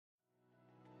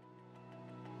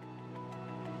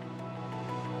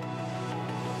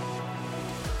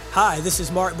Hi, this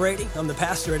is Mark Brady. I'm the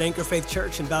pastor at Anchor Faith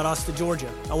Church in Valdosta,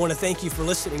 Georgia. I want to thank you for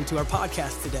listening to our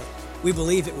podcast today. We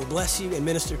believe it will bless you and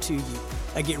minister to you.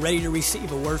 Now get ready to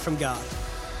receive a word from God.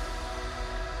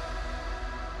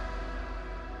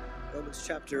 Romans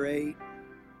chapter 8,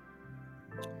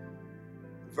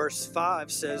 verse 5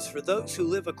 says, "For those who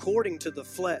live according to the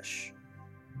flesh,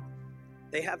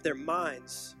 they have their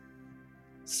minds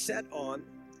set on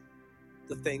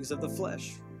the things of the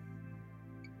flesh."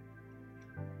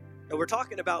 And we're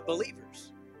talking about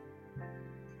believers.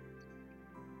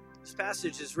 This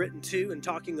passage is written to and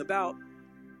talking about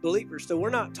believers. So we're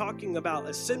not talking about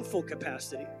a sinful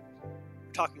capacity.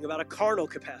 We're talking about a carnal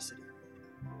capacity.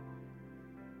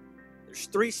 There's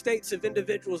three states of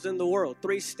individuals in the world,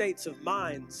 three states of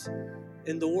minds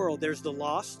in the world. There's the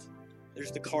lost,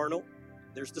 there's the carnal,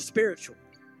 there's the spiritual.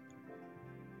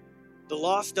 The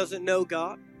lost doesn't know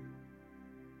God.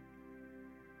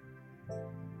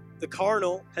 The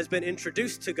carnal has been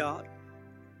introduced to God,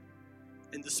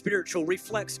 and the spiritual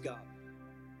reflects God.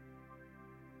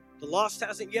 The lost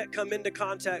hasn't yet come into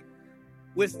contact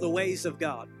with the ways of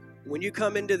God. When you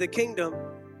come into the kingdom,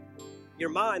 your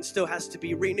mind still has to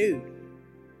be renewed.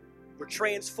 We're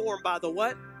transformed by the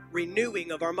what?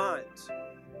 Renewing of our minds.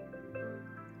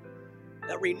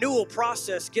 That renewal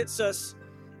process gets us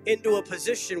into a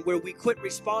position where we quit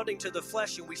responding to the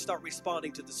flesh and we start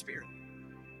responding to the spirit.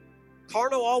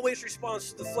 Carnal always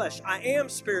responds to the flesh. I am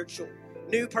spiritual,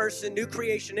 new person, new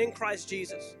creation in Christ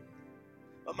Jesus.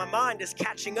 But my mind is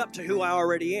catching up to who I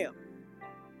already am.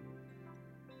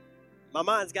 My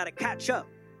mind's got to catch up.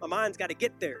 My mind's got to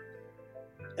get there.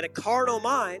 And a carnal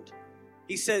mind,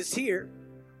 he says here,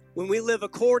 when we live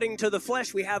according to the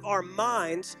flesh, we have our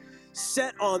minds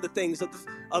set on the things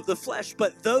of the flesh.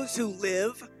 But those who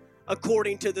live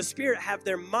according to the Spirit have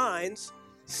their minds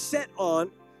set on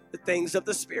the things of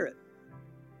the Spirit.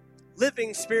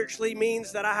 Living spiritually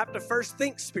means that I have to first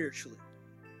think spiritually.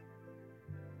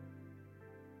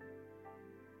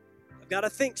 I've got to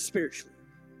think spiritually.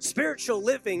 Spiritual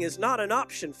living is not an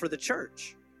option for the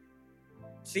church.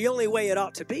 It's the only way it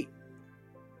ought to be.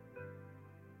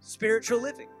 Spiritual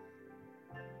living.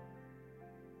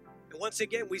 And once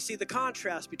again, we see the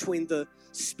contrast between the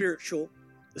spiritual,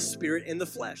 the spirit, and the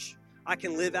flesh. I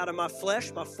can live out of my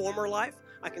flesh, my former life.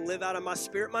 I can live out of my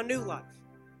spirit, my new life.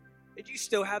 And you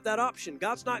still have that option.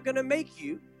 God's not going to make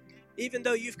you, even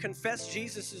though you've confessed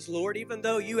Jesus as Lord, even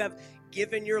though you have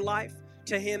given your life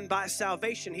to Him by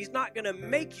salvation, He's not going to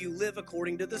make you live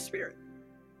according to the Spirit.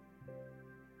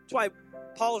 That's why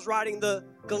Paul's writing the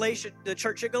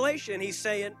church of Galatia, and he's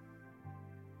saying,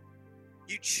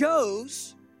 you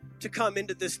chose to come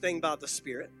into this thing by the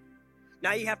Spirit.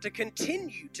 Now you have to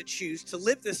continue to choose to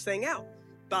live this thing out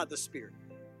by the Spirit.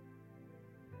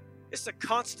 It's a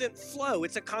constant flow.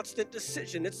 It's a constant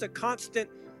decision. It's a constant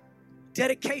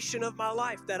dedication of my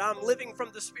life that I'm living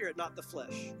from the Spirit, not the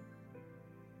flesh.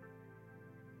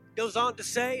 Goes on to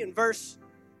say in verse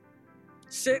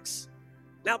 6,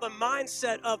 now the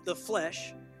mindset of the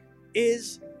flesh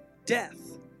is death.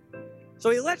 So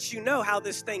he lets you know how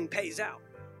this thing pays out.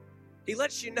 He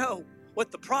lets you know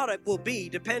what the product will be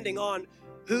depending on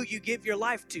who you give your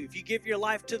life to. If you give your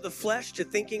life to the flesh, to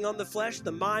thinking on the flesh,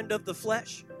 the mind of the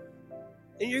flesh,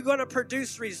 and you're going to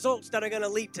produce results that are going to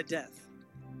lead to death,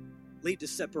 lead to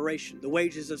separation. The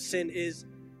wages of sin is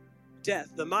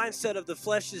death. The mindset of the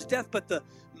flesh is death, but the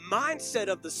mindset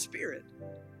of the Spirit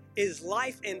is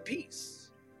life and peace.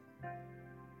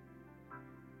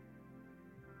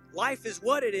 Life is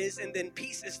what it is, and then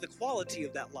peace is the quality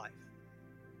of that life.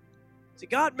 See,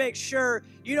 God makes sure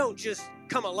you don't just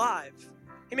come alive.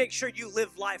 He makes sure you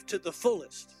live life to the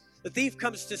fullest. The thief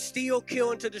comes to steal,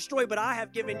 kill, and to destroy, but I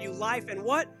have given you life and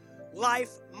what? Life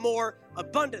more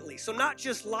abundantly. So not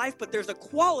just life, but there's a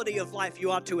quality of life you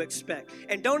ought to expect.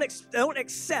 And don't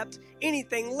accept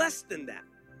anything less than that.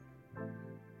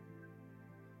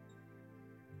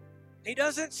 He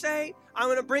doesn't say, I'm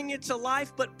going to bring you to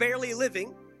life, but barely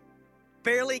living,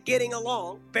 barely getting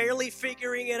along, barely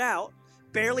figuring it out,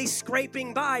 barely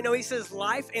scraping by. No, he says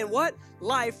life and what?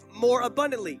 Life more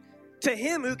abundantly. To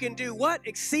him who can do what?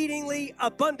 Exceedingly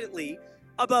abundantly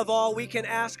above all we can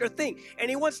ask or think. And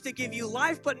he wants to give you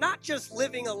life, but not just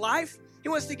living a life. He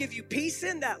wants to give you peace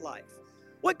in that life.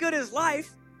 What good is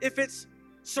life if it's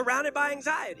surrounded by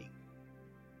anxiety?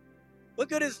 What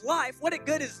good is life? What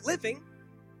good is living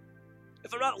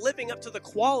if I'm not living up to the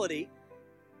quality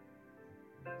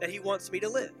that He wants me to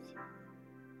live?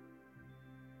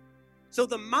 So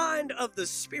the mind of the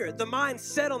Spirit, the mind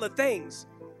set on the things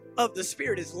of the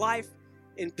Spirit is life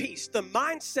and peace. The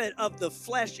mindset of the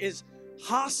flesh is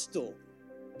hostile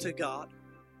to God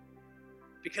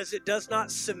because it does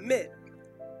not submit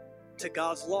to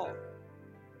God's law.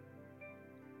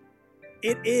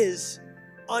 It is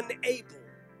unable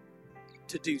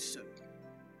to do so.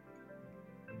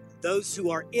 Those who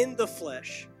are in the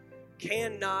flesh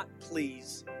cannot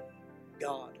please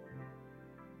God.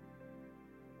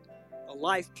 A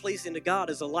life pleasing to God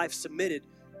is a life submitted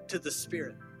to the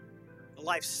Spirit, a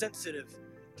life sensitive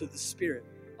to the Spirit,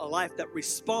 a life that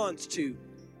responds to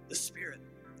the Spirit.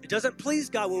 It doesn't please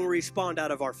God when we respond out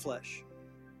of our flesh.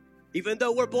 Even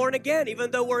though we're born again,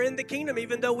 even though we're in the kingdom,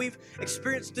 even though we've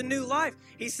experienced the new life,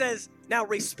 he says, now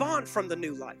respond from the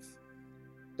new life.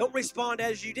 Don't respond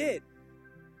as you did.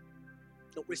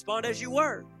 Don't respond as you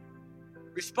were.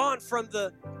 Respond from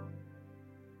the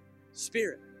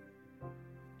Spirit.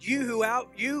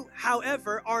 You,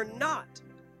 however, are not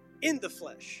in the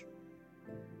flesh,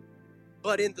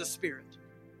 but in the Spirit.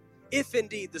 If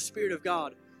indeed the Spirit of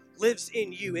God lives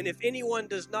in you, and if anyone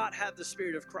does not have the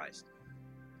Spirit of Christ,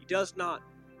 he does not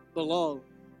belong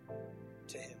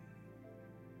to him.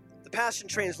 The Passion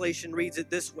Translation reads it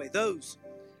this way: those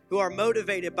who are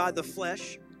motivated by the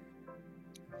flesh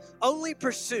only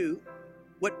pursue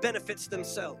what benefits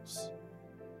themselves.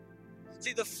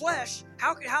 See, the flesh,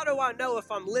 how do I know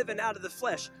if I'm living out of the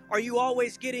flesh? Are you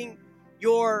always getting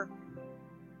your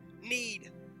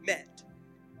need met?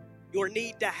 Your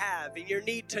need to have, and your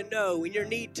need to know, and your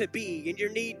need to be, and your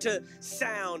need to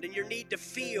sound, and your need to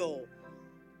feel?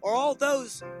 Or all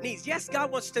those needs? Yes,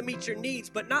 God wants to meet your needs,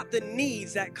 but not the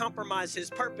needs that compromise his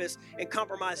purpose and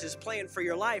compromise his plan for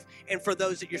your life and for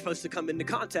those that you're supposed to come into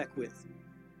contact with.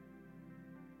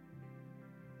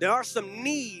 There are some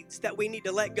needs that we need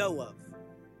to let go of.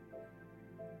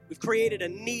 We've created a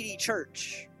needy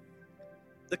church,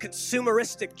 the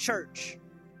consumeristic church.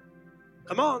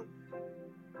 Come on.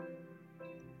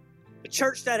 A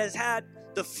church that has had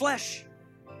the flesh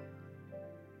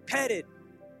petted.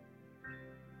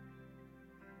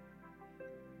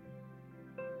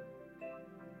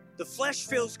 The flesh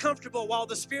feels comfortable while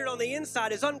the Spirit on the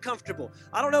inside is uncomfortable.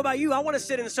 I don't know about you. I want to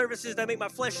sit in services that make my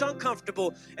flesh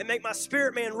uncomfortable and make my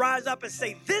spirit man rise up and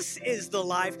say, this is the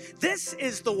life. This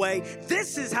is the way.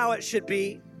 This is how it should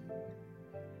be.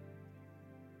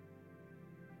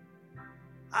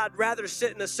 I'd rather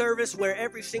sit in a service where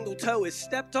every single toe is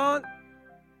stepped on,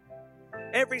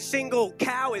 every single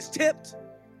cow is tipped,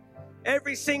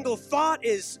 every single thought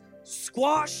is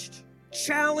squashed,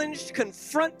 challenged,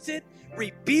 confronted,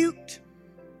 rebuked.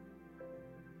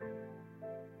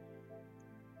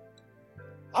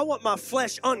 I want my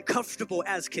flesh uncomfortable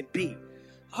as can be.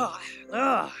 I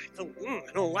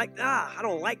don't like that. I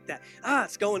don't like that.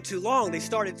 It's going too long. They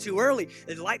started too early.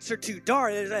 The lights are too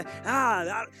dark.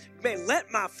 Man,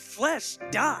 let my flesh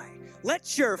die.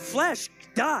 Let your flesh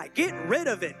die. Get rid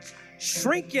of it.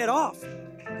 Shrink it off.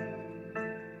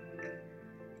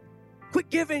 Quit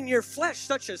giving your flesh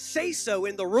such a say-so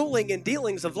in the ruling and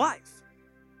dealings of life.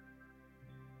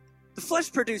 The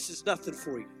flesh produces nothing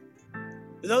for you.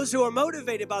 Those who are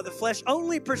motivated by the flesh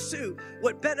only pursue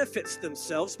what benefits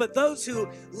themselves, but those who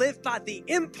live by the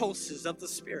impulses of the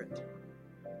Spirit,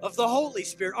 of the Holy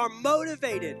Spirit, are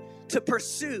motivated to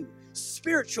pursue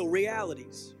spiritual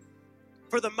realities.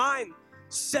 For the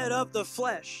mindset of the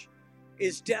flesh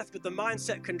is death, but the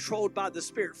mindset controlled by the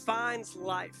Spirit finds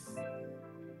life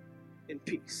and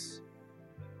peace.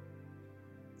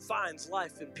 Finds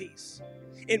life and peace.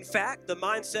 In fact, the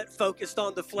mindset focused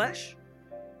on the flesh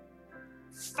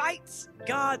fights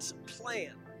God's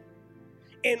plan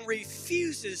and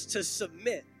refuses to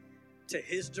submit to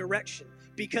his direction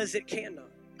because it cannot.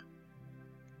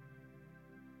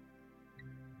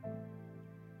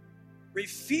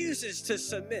 Refuses to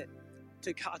submit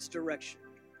to God's direction.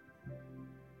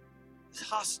 It's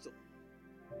hostile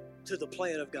to the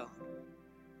plan of God.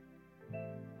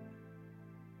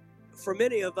 For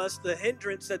many of us, the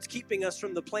hindrance that's keeping us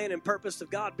from the plan and purpose of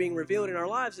God being revealed in our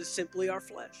lives is simply our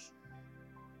flesh.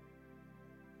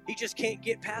 You just can't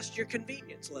get past your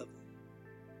convenience level.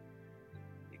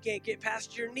 You can't get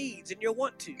past your needs and your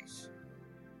want-tos.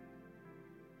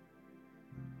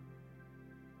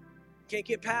 You can't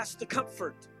get past the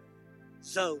comfort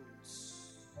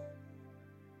zones.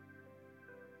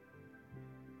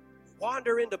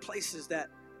 Wander into places that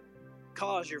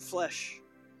cause your flesh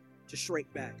to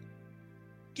shrink back.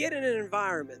 Get in an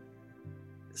environment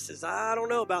that says, I don't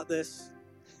know about this.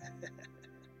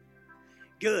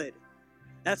 Good.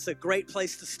 That's a great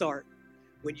place to start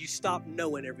when you stop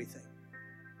knowing everything.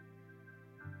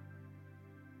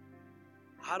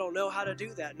 I don't know how to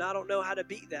do that, and I don't know how to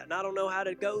be that, and I don't know how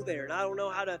to go there, and I don't know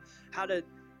how to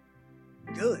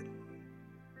good.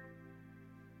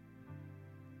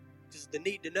 Just the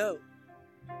need to know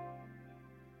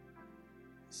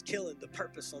is killing the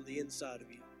purpose on the inside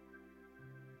of you.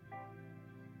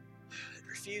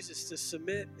 refuses to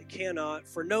submit. They cannot.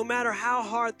 For no matter how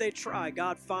hard they try,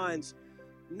 God finds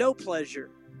no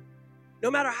pleasure. No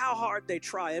matter how hard they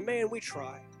try. And man, we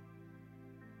try.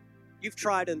 You've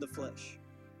tried in the flesh.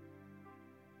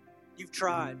 You've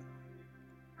tried.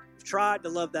 You've tried to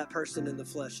love that person in the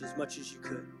flesh as much as you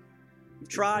could. You've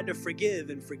tried to forgive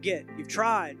and forget. You've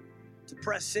tried to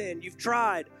press in. You've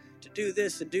tried to do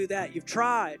this and do that. You've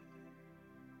tried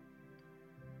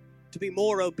to be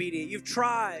more obedient. You've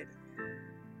tried.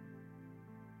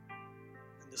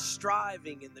 And the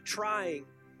striving and the trying,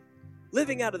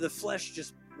 living out of the flesh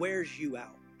just wears you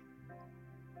out.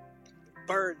 It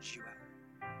burns you out.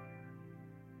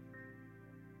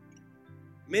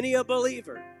 Many a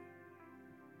believer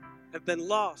have been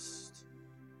lost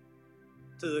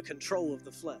to the control of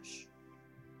the flesh.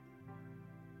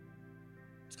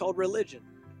 It's called religion.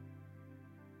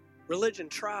 Religion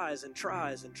tries and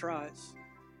tries and tries.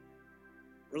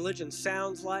 Religion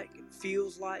sounds like and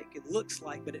feels like and looks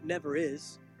like, but it never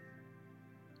is.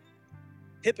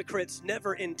 Hypocrites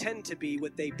never intend to be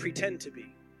what they pretend to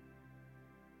be.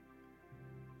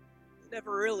 They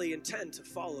never really intend to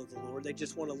follow the Lord. They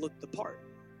just want to look the part.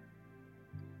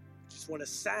 Just want to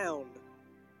sound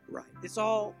right. It's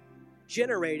all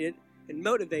generated and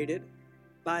motivated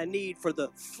by a need for the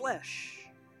flesh.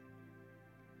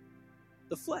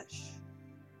 The flesh.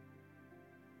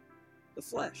 The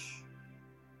flesh.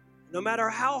 No matter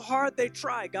how hard they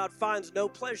try, God finds no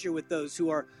pleasure with those who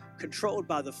are controlled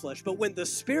by the flesh. But when the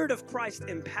Spirit of Christ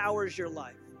empowers your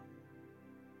life,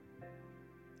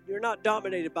 you're not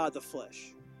dominated by the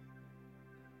flesh,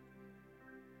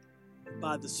 but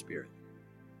by the Spirit.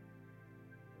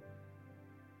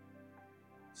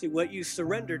 See, what you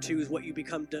surrender to is what you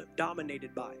become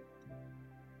dominated by.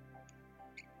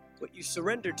 What you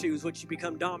surrender to is what you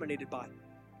become dominated by.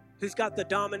 Who's got the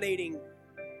dominating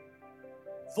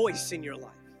voice in your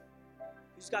life?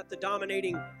 Who's got the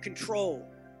dominating control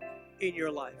in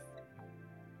your life?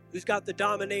 Who's got the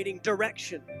dominating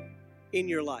direction in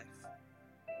your life?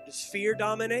 Does fear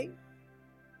dominate?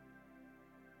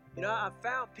 You know, I've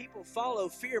found people follow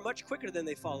fear much quicker than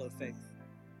they follow faith.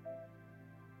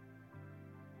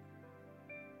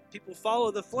 People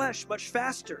follow the flesh much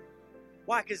faster.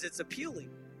 Why? Because it's appealing.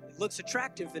 It looks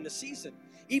attractive in a season.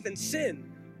 Even sin,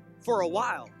 for a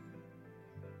while,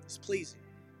 is pleasing.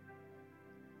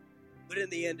 But in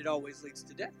the end, it always leads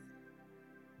to death.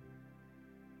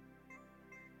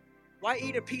 Why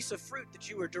eat a piece of fruit that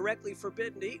you were directly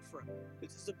forbidden to eat from?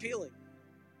 Because it's appealing.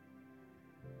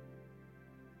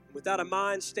 Without a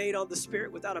mind stayed on the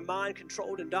Spirit, without a mind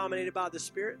controlled and dominated by the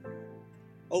Spirit,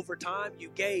 over time you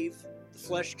gave the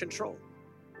flesh control.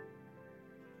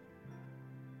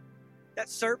 That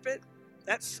serpent,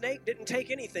 that snake didn't take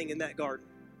anything in that garden.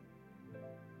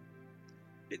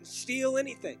 Didn't steal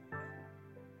anything.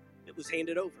 It was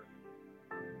handed over.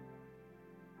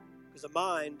 Because a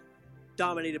mind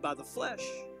dominated by the flesh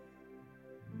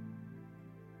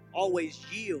always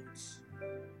yields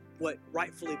what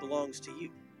rightfully belongs to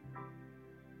you.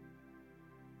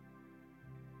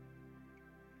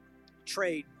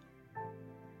 Trade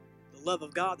the love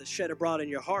of God that's shed abroad in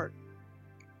your heart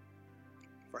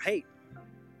for hate.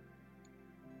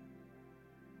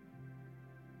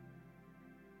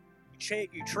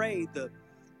 You trade the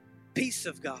peace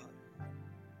of God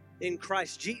in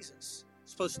Christ Jesus.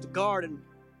 It's supposed to guard and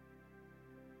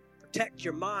protect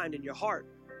your mind and your heart.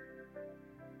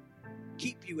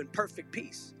 Keep you in perfect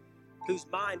peace, whose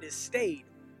mind is stayed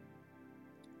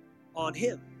on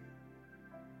Him.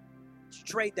 You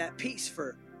trade that peace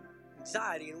for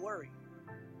anxiety and worry.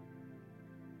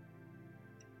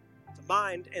 It's a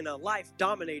mind and a life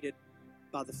dominated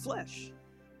by the flesh.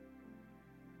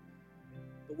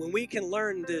 But when we can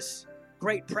learn this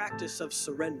great practice of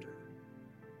surrender,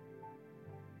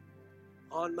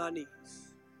 on my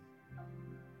knees,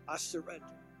 I surrender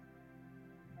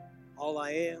all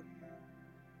I am,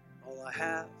 all I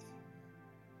have,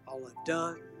 all I've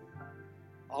done,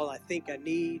 all I think I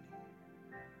need,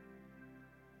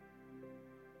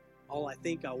 all I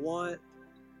think I want.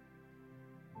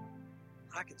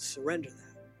 I can surrender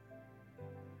that.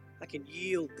 I can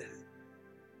yield that.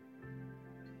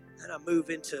 And I move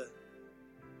into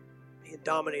being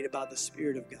dominated by the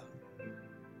Spirit of God.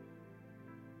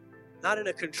 Not in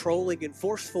a controlling and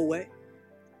forceful way,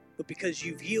 but because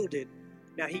you've yielded,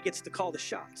 now He gets to call the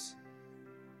shots.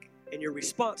 And your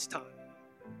response time,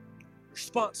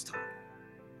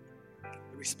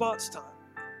 the response time.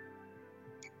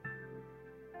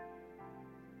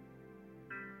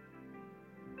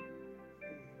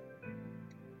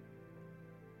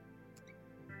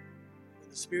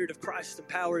 The Spirit of Christ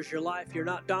empowers your life. You're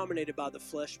not dominated by the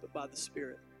flesh, but by the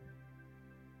Spirit.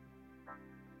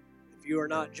 If you are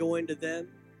not joined to them,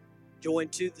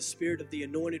 joined to the Spirit of the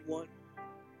Anointed One,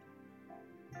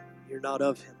 you're not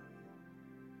of Him.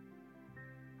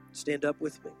 Stand up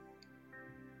with me.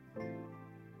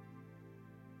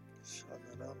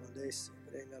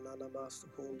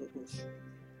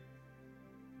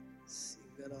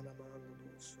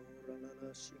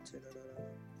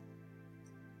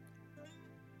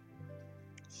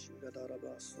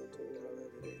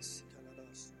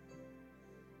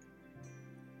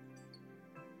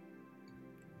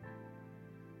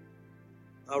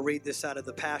 I'll read this out of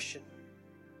the Passion,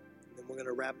 and then we're going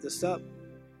to wrap this up.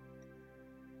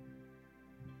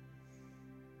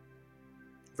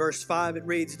 Verse 5, it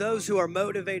reads, "Those who are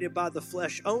motivated by the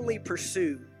flesh only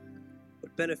pursue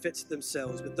what benefits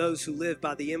themselves, but those who live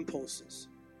by the impulses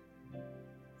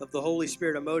of the Holy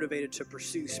Spirit are motivated to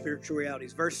pursue spiritual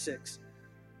realities." Verse 6,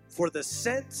 "For the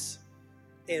sense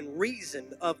and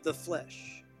reason of the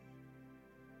flesh,"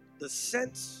 the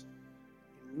sense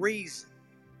and reason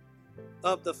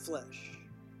of the flesh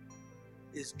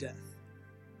is death,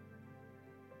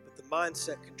 but the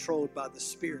mindset controlled by the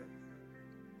Spirit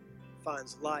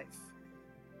finds life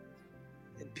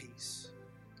and peace.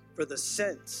 For the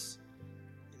sense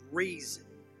and reason.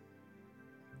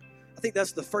 I think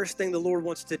that's the first thing the Lord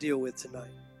wants to deal with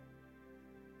tonight.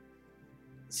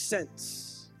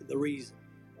 Sense and the reason.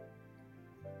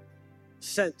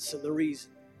 Sense and the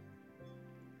reason.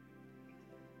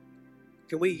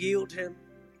 Can we yield Him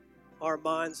our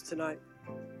minds tonight?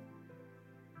 Can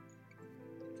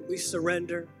we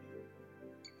surrender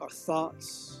our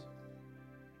thoughts?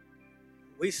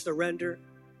 We surrender.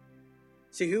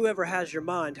 See, whoever has your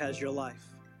mind has your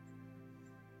life.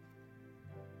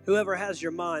 Whoever has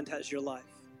your mind has your life.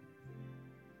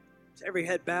 So every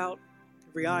head bowed,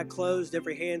 every eye closed,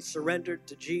 every hand surrendered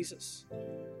to Jesus.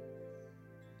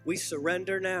 We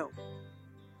surrender now.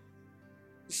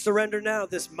 We surrender now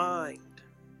this mind.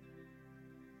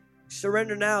 We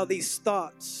surrender now these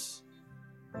thoughts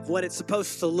of what it's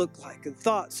supposed to look like, and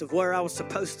thoughts of where I was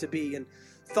supposed to be, and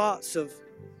thoughts of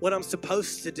what I'm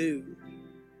supposed to do.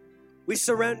 We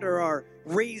surrender our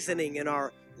reasoning and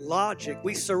our logic.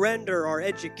 We surrender our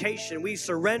education. We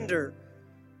surrender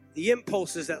the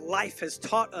impulses that life has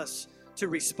taught us to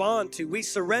respond to. We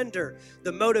surrender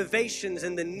the motivations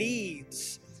and the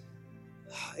needs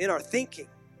in our thinking.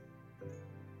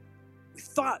 We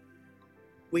thought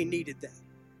we needed that,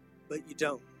 but you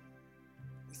don't.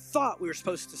 We thought we were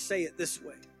supposed to say it this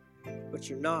way, but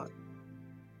you're not.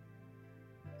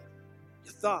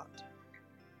 Your thought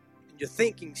and your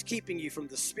thinking is keeping you from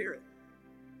the Spirit.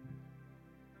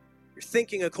 Your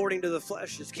thinking according to the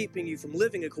flesh is keeping you from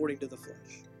living according to the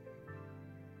flesh.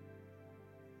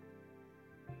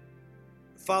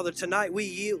 Father, tonight we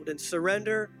yield and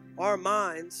surrender our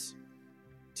minds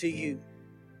to you,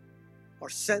 our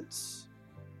sense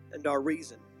and our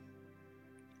reason.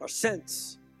 Our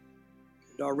sense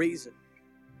and our reason.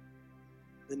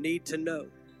 The need to know,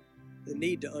 the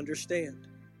need to understand.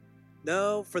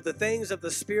 No, for the things of the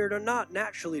Spirit are not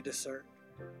naturally discerned,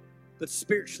 but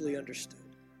spiritually understood,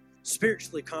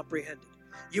 spiritually comprehended.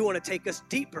 You want to take us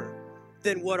deeper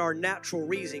than what our natural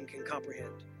reason can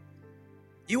comprehend.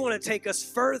 You want to take us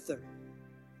further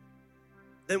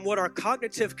than what our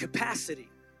cognitive capacity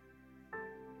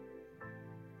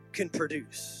can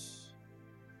produce.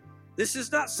 This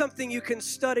is not something you can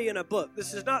study in a book.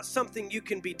 This is not something you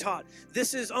can be taught.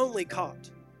 This is only caught.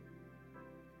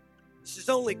 This is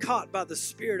only caught by the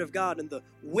Spirit of God and the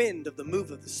wind of the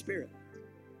move of the Spirit.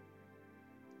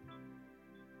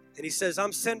 And He says,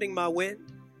 I'm sending my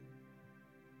wind.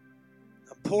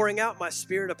 I'm pouring out my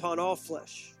Spirit upon all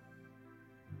flesh.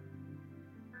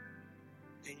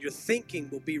 And your thinking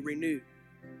will be renewed.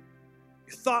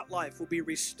 Your thought life will be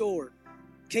restored.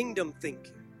 Kingdom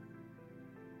thinking.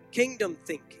 Kingdom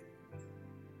thinking.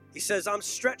 He says, I'm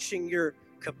stretching your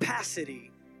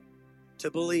capacity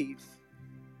to believe.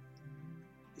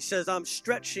 He says, I'm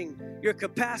stretching your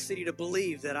capacity to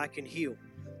believe that I can heal,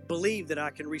 believe that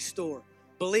I can restore,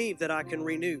 believe that I can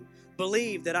renew,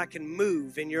 believe that I can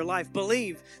move in your life,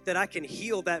 believe that I can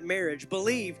heal that marriage,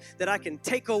 believe that I can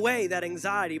take away that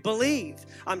anxiety, believe.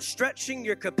 I'm stretching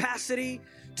your capacity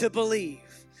to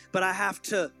believe, but I have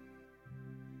to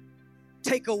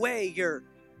take away your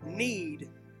need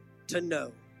to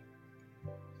know.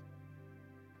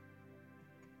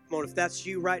 Come on, if that's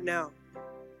you right now,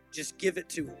 just give it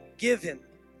to Him. Give Him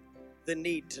the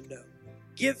need to know.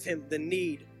 Give Him the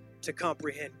need to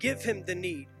comprehend. Give Him the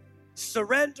need.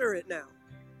 Surrender it now.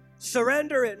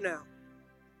 Surrender it now.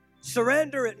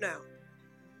 Surrender it now.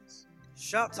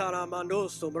 Shatana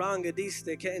mandosto branga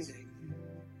diste kende.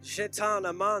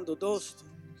 Shetana mando dosto.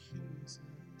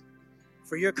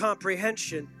 For your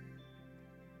comprehension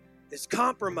is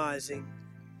compromising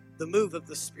the move of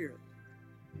the Spirit.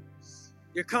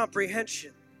 Your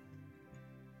comprehension.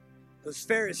 Those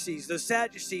Pharisees, those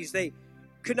Sadducees, they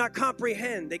could not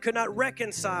comprehend. They could not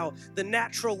reconcile the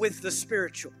natural with the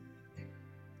spiritual.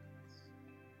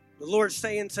 The Lord's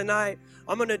saying tonight,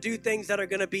 I'm going to do things that are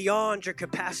going to be beyond your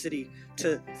capacity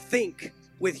to think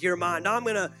with your mind. I'm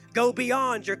going to go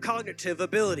beyond your cognitive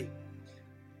ability.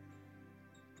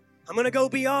 I'm going to go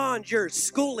beyond your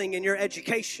schooling and your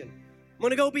education. I'm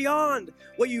going to go beyond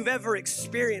what you've ever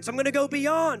experienced. I'm going to go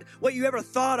beyond what you ever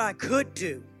thought I could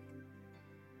do.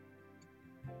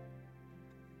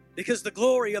 Because the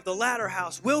glory of the latter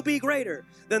house will be greater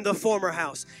than the former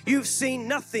house. You've seen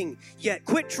nothing yet.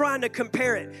 Quit trying to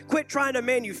compare it. Quit trying to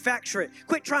manufacture it.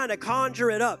 Quit trying to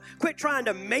conjure it up. Quit trying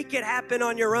to make it happen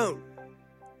on your own.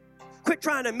 Quit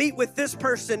trying to meet with this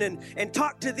person and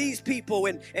talk to these people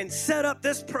and set up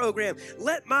this program.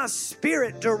 Let my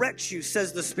Spirit direct you,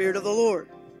 says the Spirit of the Lord.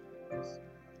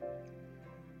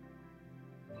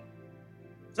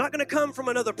 It's not going to come from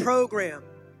another program.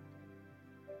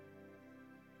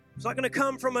 It's not going to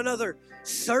come from another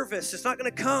service. It's not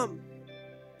going to come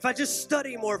if I just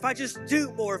study more, if I just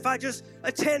do more, if I just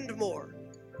attend more.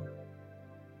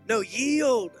 No,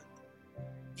 yield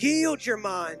your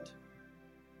mind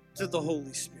to the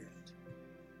Holy Spirit.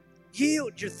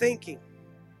 Yield your thinking.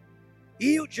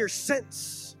 Yield your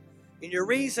sense and your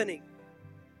reasoning.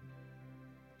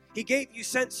 He gave you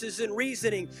senses and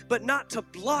reasoning, but not to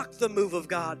block the move of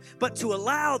God, but to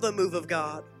allow the move of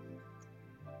God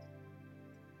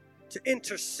to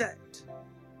intersect,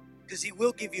 because He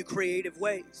will give you creative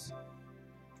ways.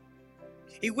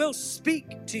 He will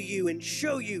speak to you and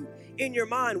show you in your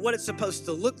mind what it's supposed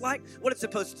to look like, what it's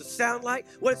supposed to sound like,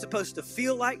 what it's supposed to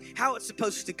feel like, how it's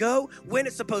supposed to go, when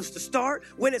it's supposed to start,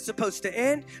 when it's supposed to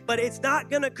end. But it's not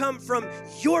going to come from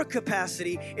your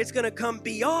capacity. It's going to come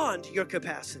beyond your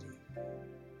capacity.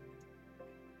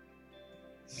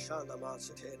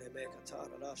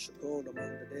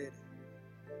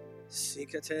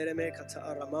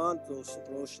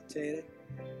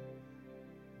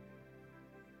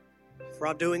 For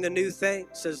I'm doing a new thing,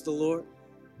 says the Lord.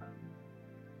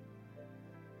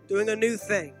 Doing a new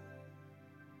thing.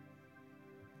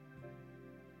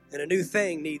 And a new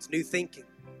thing needs new thinking.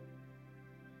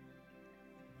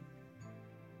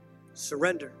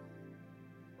 Surrender.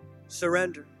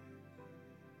 Surrender.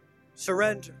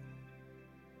 Surrender.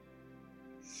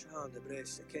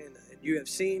 And you have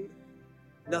seen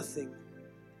nothing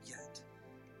yet.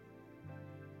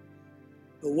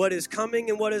 But what is coming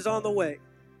and what is on the way,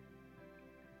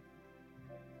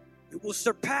 it will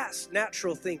surpass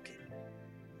natural thinking.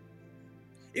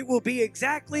 It will be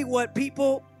exactly what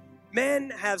men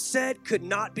have said could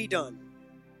not be done.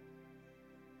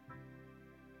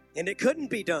 And it couldn't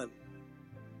be done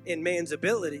in man's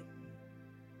ability.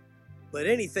 But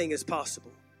anything is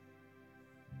possible.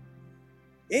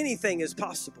 Anything is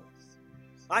possible.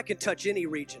 I can touch any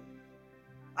region.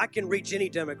 I can reach any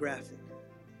demographic.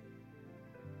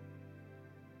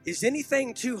 Is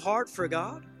anything too hard for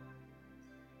God?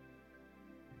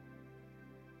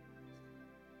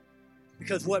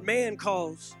 Because what man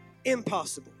calls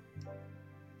impossible,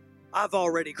 I've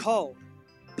already called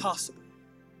possible.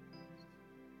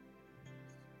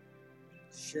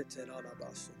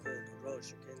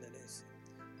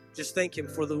 Just thank Him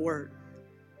for the word.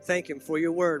 Thank Him for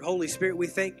your word. Holy Spirit, we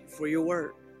thank you for your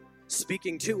word.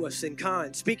 Speaking to us in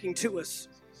kind, speaking to us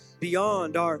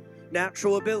beyond our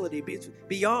natural ability,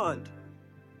 beyond.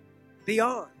 The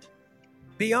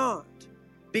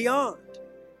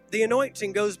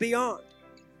anointing goes beyond.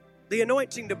 The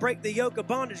anointing to break the yoke of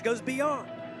bondage goes beyond.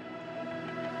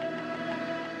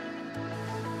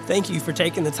 Thank you for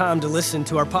taking the time to listen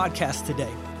to our podcast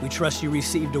today. We trust you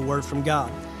received a word from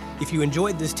God. If you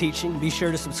enjoyed this teaching, be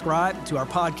sure to subscribe to our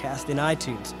podcast in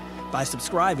iTunes. By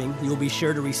subscribing, you'll be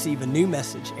sure to receive a new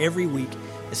message every week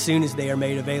as soon as they are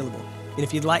made available. And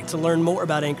if you'd like to learn more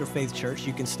about Anchor Faith Church,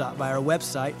 you can stop by our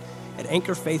website at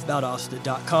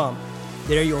anchorfaithvaldosta.com.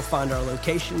 There you'll find our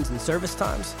locations and service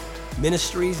times,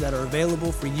 ministries that are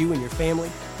available for you and your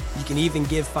family. You can even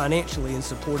give financially in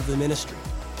support of the ministry.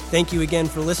 Thank you again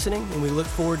for listening, and we look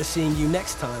forward to seeing you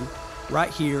next time right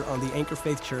here on the Anchor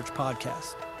Faith Church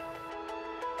podcast.